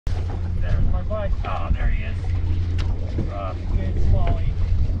my bike. Oh, there he is. Oh, good smallie.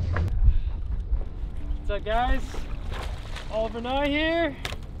 What's up, guys? Oliver Nye here.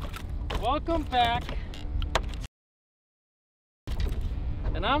 Welcome back.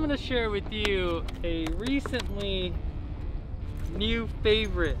 And I'm going to share with you a recently new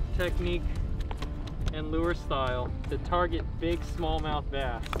favorite technique and lure style to target big smallmouth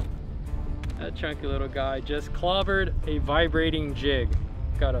bass. That chunky little guy just clobbered a vibrating jig.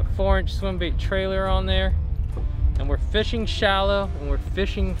 Got a 4-inch Swimbait trailer on there, and we're fishing shallow and we're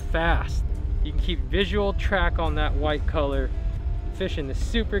fishing fast. You can keep visual track on that white color, fish in the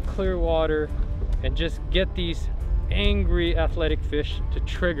super clear water, and just get these angry athletic fish to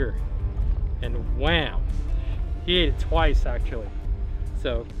trigger. And wham! He ate it twice actually.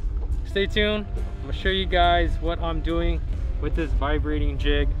 So stay tuned. I'm gonna show you guys what I'm doing with this vibrating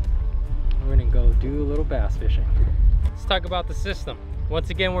jig. We're gonna go do a little bass fishing. Let's talk about the system. Once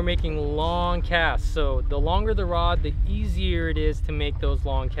again, we're making long casts. So the longer the rod, the easier it is to make those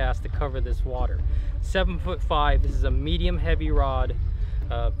long casts to cover this water. 7'5", this is a medium heavy rod.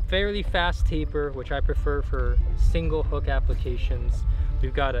 Fairly fast taper, which I prefer for single hook applications.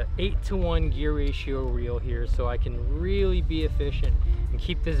 We've got an 8-to-1 gear ratio reel here, so I can really be efficient and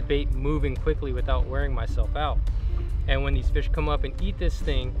keep this bait moving quickly without wearing myself out. And when these fish come up and eat this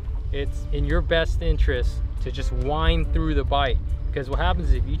thing, it's in your best interest to just wind through the bite, because what happens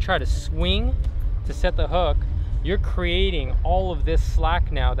is if you try to swing to set the hook, you're creating all of this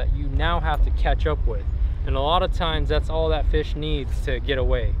slack now that you now have to catch up with. And a lot of times that's all that fish needs to get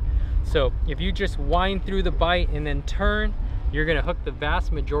away. So if you just wind through the bite and then turn, you're gonna hook the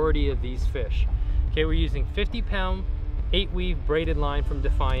vast majority of these fish. Okay, we're using 50-pound 8-weave braided line from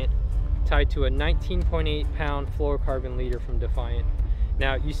Defiant, tied to a 19.8-pound fluorocarbon leader from Defiant.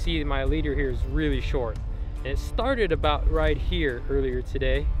 Now you see my leader here is really short, and it started about right here earlier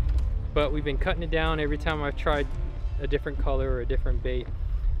today, but we've been cutting it down every time I've tried a different color or a different bait.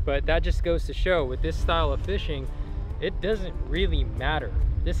 But that just goes to show with this style of fishing, it doesn't really matter.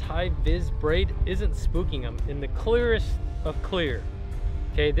 This high vis braid isn't spooking them in the clearest of clear.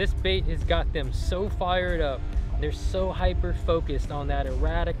 Okay, this bait has got them so fired up. They're so hyper focused on that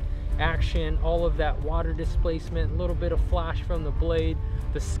erratic action, all of that water displacement, a little bit of flash from the blade,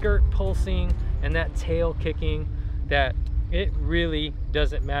 the skirt pulsing, and that tail kicking, that it really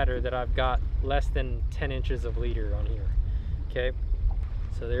doesn't matter that I've got less than 10 inches of leader on here. Okay,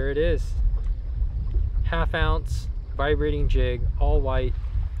 so there it is. 1/2 ounce vibrating jig, all white,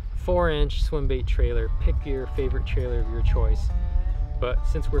 4-inch Swimbait trailer. Pick your favorite trailer of your choice. But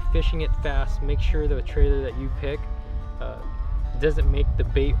since we're fishing it fast, make sure the trailer that you pick doesn't make the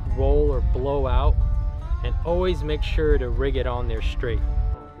bait roll or blow out, and always make sure to rig it on there straight.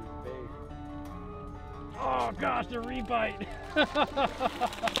 Oh gosh, the rebite!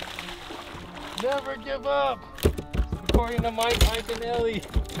 Never give up! According to Mike and Ellie.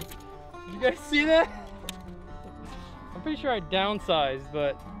 Did you guys see that? I'm pretty sure I downsized,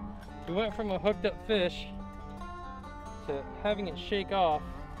 but we went from a hooked up fish to having it shake off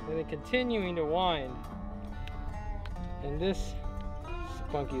and then continuing to wind. And this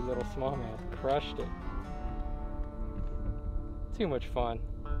spunky little smallmouth crushed it. Too much fun.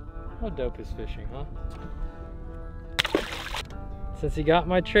 How dope is fishing, huh? Since he got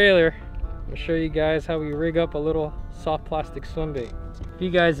my trailer, I'm gonna show you guys how we rig up a little soft plastic swim bait. If you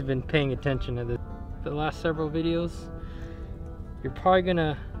guys have been paying attention to the last several videos, you're probably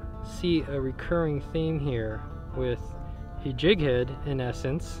gonna see a recurring theme here with a jig head in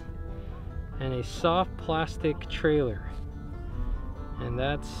essence and a soft plastic trailer, and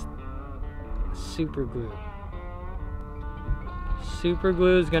that's super glue. Super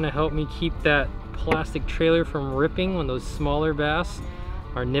glue is going to help me keep that plastic trailer from ripping when those smaller bass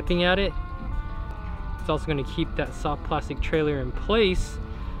are nipping at it. It's also going to keep that soft plastic trailer in place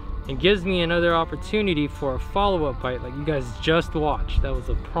and gives me another opportunity for a follow-up bite like you guys just watched. That was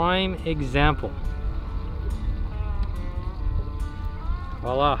a prime example.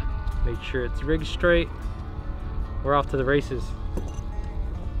 Voila, make sure it's rigged straight. We're off to the races.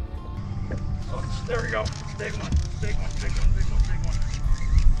 Oh, there we go. Big one, big one, big one, big one, big one.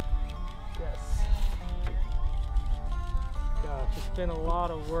 Yes. Gosh, it's been a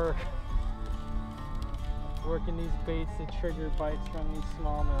lot of work working these baits to trigger bites from these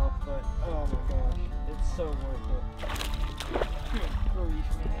smallmouth, but oh my gosh, it's so worth it. Good grief,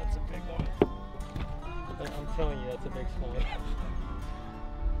 man, that's a big one. I'm telling you, that's a big smallmouth.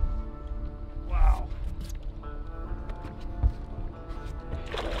 Wow.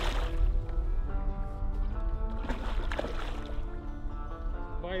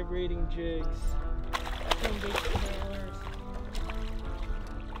 Vibrating jigs, Swimbait trailers.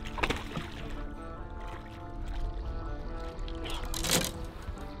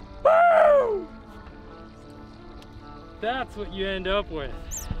 that's what you end up with.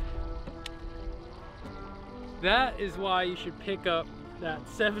 That is why you should pick up that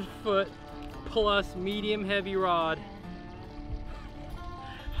 7-foot plus medium heavy rod,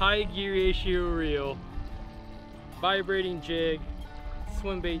 high gear ratio reel, vibrating jig,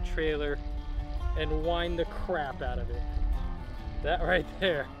 swim bait trailer, and wind the crap out of it. That right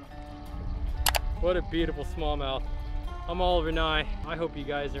there. What a beautiful smallmouth. I'm Oliver Nye. I hope you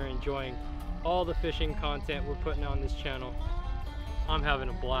guys are enjoying all the fishing content we're putting on this channel. I'm having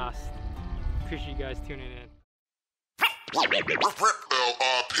a blast. Appreciate you guys tuning in. LRPs.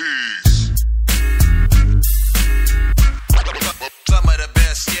 Some of the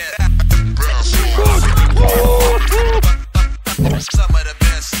best yet. Some of the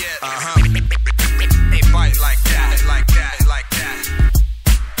best yet. They bite like that, like that, like that.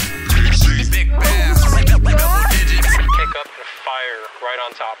 Big bass, double digits. Kick up the fire right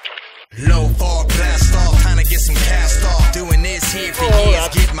on top. Low fall, blast off, trying to get some cast off. Doing this here for years,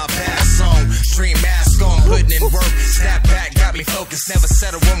 get my bass on. Stream mask on, putting in work. Snap back, got me focused, never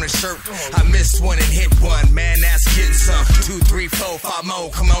set a woman's shirt. I missed one and hit one, man, that's getting some. 2, 3, 4, 5 more,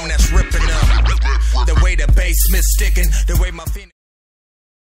 come on, that's ripping up. The way the basement's sticking, the way my